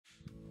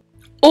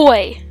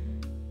Oi!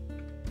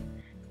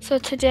 So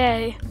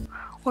today,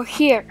 we're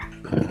here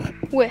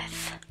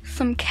with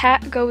some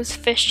cat goes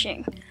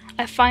fishing.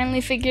 I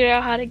finally figured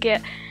out how to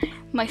get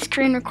my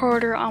screen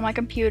recorder on my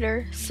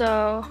computer,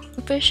 so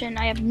fishing.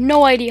 I have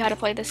no idea how to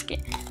play this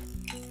game.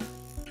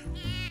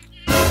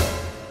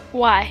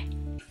 Why?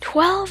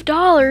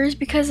 $12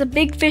 because a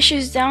big fish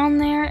is down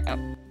there.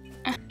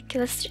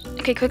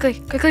 Okay, quickly,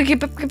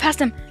 get past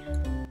him.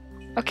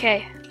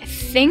 Okay, I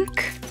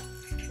think.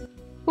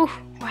 Ooh,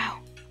 wow.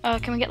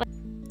 Can we get like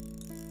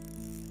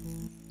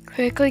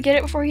quickly get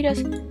it before he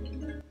does?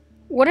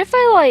 What if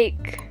I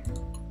like?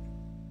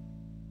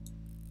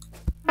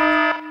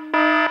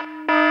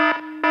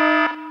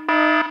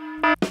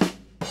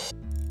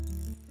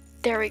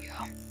 There we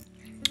go.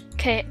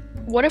 Okay,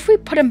 what if we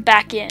put him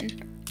back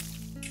in?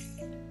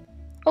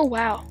 Oh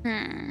wow.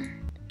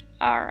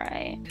 All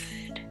right.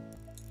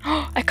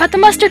 I caught the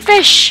mustard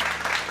fish.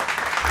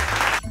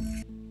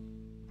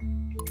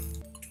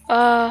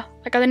 I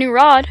got a new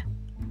rod.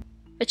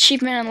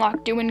 Achievement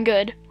unlocked. Doing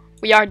good.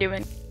 We are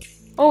doing.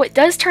 Oh, it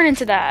does turn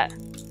into that.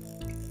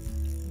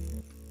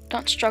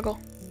 Don't struggle.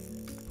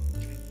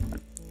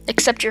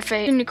 Accept your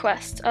fate. New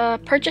quest.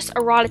 Purchase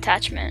a rod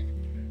attachment.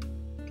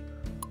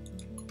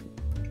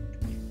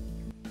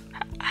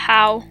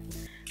 How?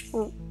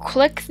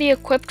 Click the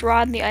equipped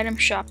rod in the item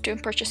shop to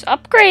purchase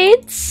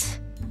upgrades.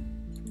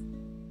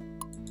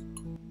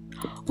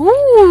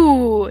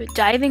 Ooh,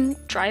 diving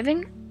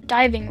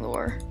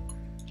lure.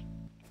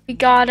 We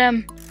got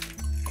him.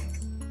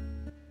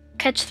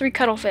 Catch 3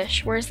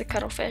 cuttlefish. Where's the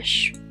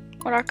cuttlefish?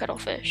 What are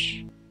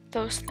cuttlefish?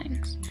 Those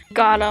things.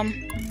 Got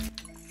him.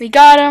 We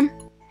got him.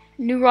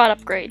 New rod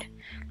upgrade.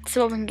 Let's see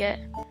what we can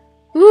get.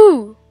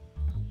 Ooh.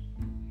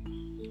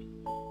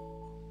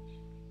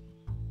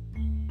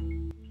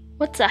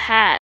 What's a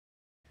hat?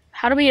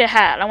 How do we get a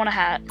hat? I want a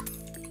hat.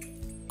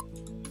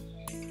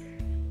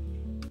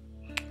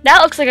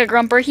 That looks like a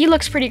grumper. He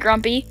looks pretty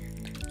grumpy.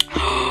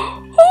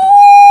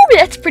 Oh,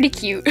 that's pretty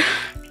cute.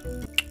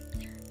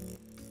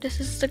 This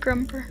is the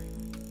grumper.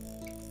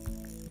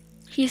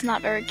 He's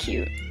not very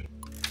cute.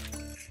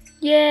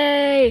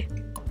 Yay!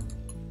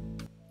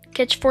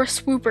 Catch 4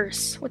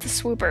 swoopers. What's a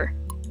swooper?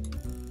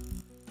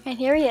 And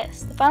here he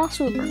is, the final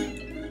swooper.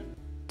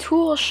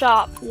 Tool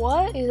shop.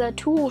 What is a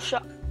tool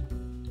shop?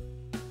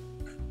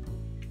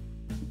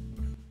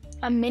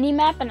 A mini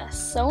map and a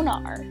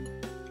sonar.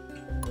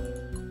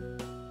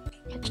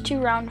 Catch 2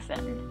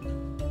 roundfin.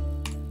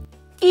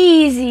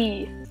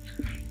 Easy!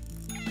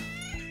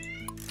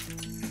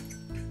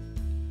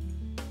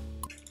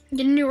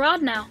 Get a new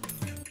rod now.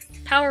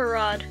 Power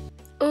rod.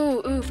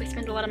 Ooh, oof, I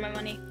spent a lot of my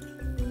money.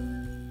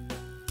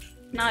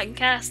 Now I can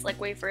cast like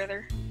way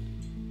further.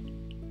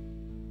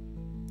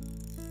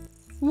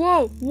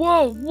 Whoa,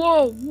 whoa,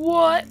 whoa,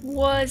 what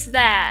was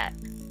that?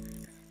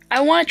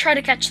 I want to try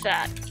to catch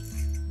that.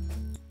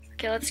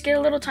 Okay, let's get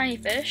a little tiny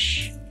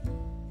fish.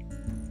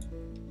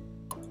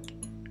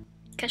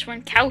 Catch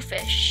 1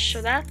 cowfish.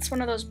 So that's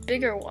one of those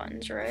bigger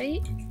ones,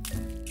 right?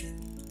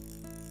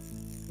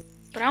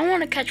 But I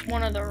want to catch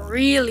one of the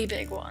really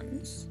big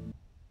ones.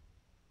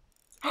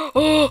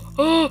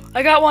 Oh,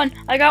 I got one.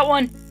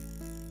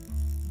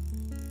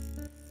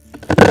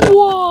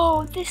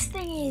 Whoa, this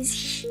thing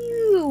is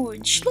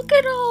huge. Look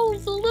at all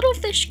the little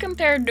fish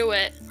compared to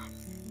it.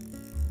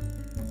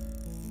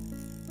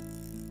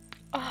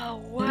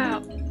 Oh, wow.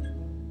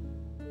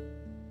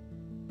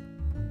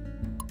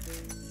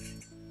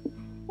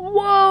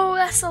 Whoa,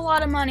 that's a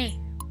lot of money.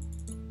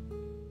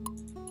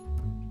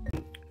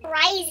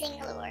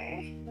 Rising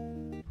lure.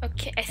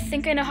 Okay, I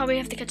think I know how we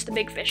have to catch the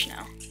big fish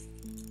now.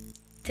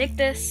 Take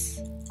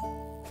this,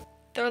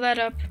 throw that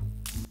up,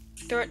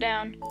 throw it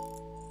down.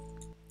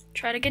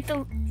 Try to get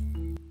the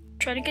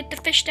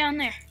fish down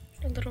there.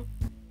 The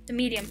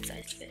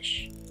medium-sized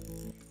fish.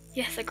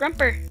 Yes, a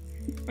grumper.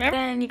 Remember?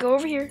 Then you go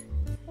over here.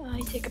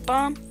 You take a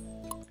bomb.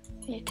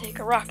 And you take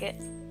a rocket.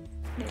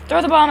 You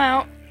throw the bomb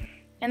out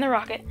and the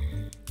rocket.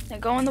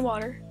 Then go in the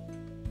water.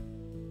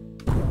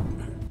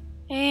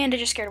 And I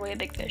just scared away a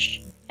big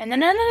fish. And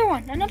then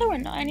another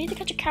one. I need to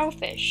catch a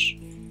cowfish.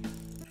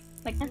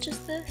 Like, not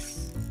just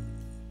this.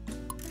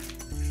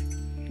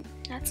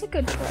 That's a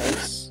good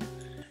price.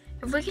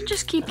 If we can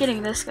just keep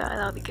getting this guy,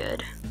 that'll be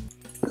good.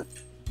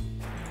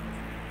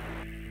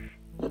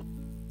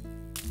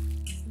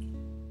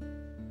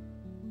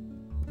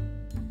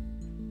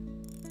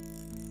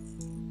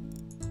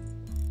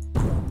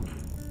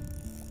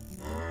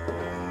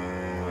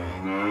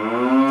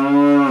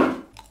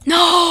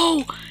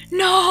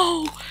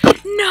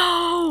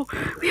 No!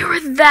 We were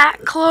that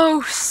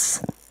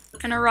close!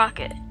 And a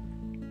rocket.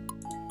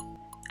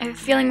 I have a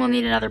feeling we'll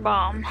need another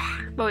bomb,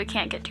 but we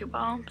can't get 2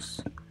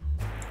 bombs.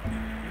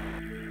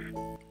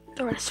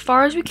 Throw it as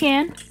far as we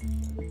can.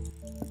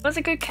 That was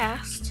a good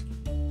cast.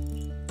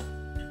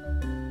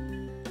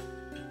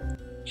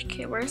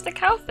 Okay, where's the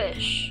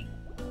cowfish?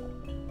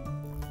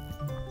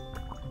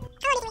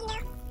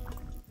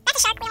 That's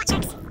a shark. We want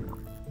sharks. No,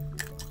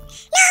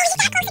 he's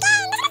that close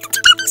again. Look at the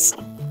cowfish.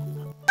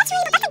 That's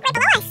right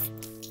below us.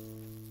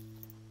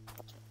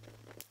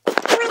 I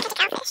want to catch a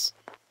cowfish.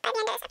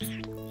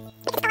 episode.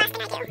 This is the last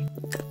thing I do.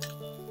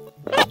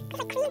 There's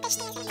a queen fish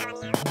thing is gonna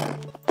follow me now.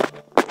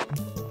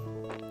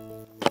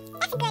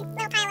 That's a good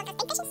little pile of those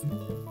big fishes.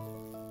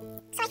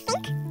 So I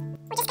think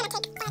we're just gonna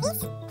take one of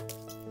these and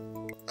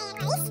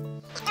one of these and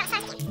throw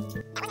stars again.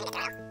 That wasn't a good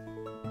throw.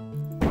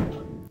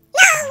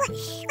 No!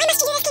 Why must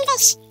you do this,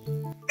 kingfish?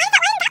 Why did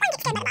that one get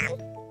scared by the bomb?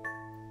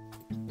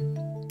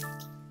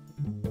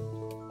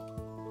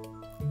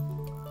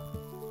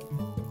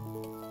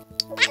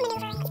 That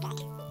maneuvering was good.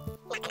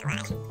 Not gonna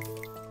lie.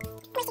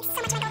 Wasted so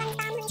much of my gold on this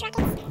bomb, these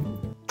rockets.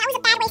 That was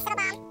a bad waste of a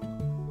bomb.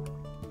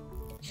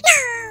 No!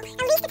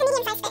 At least it's a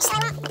medium-sized fish, so I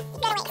won't go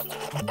to waste.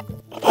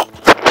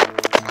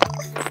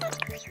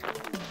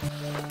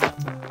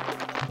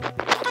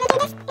 Gotta do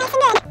this nice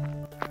and good.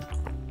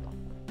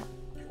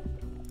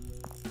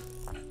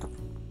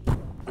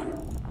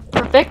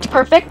 Perfect,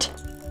 perfect.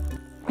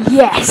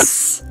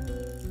 Yes!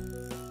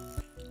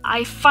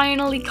 I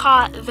finally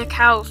caught the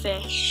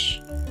cowfish.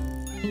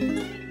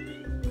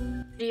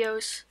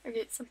 Videos, or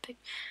get something.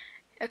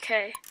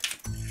 Okay.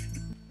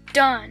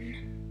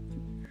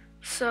 Done.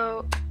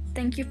 So,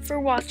 thank you for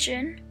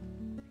watching.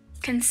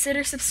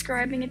 Consider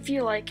subscribing if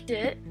you liked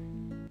it.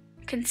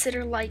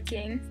 Consider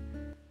liking.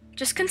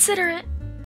 Just consider it.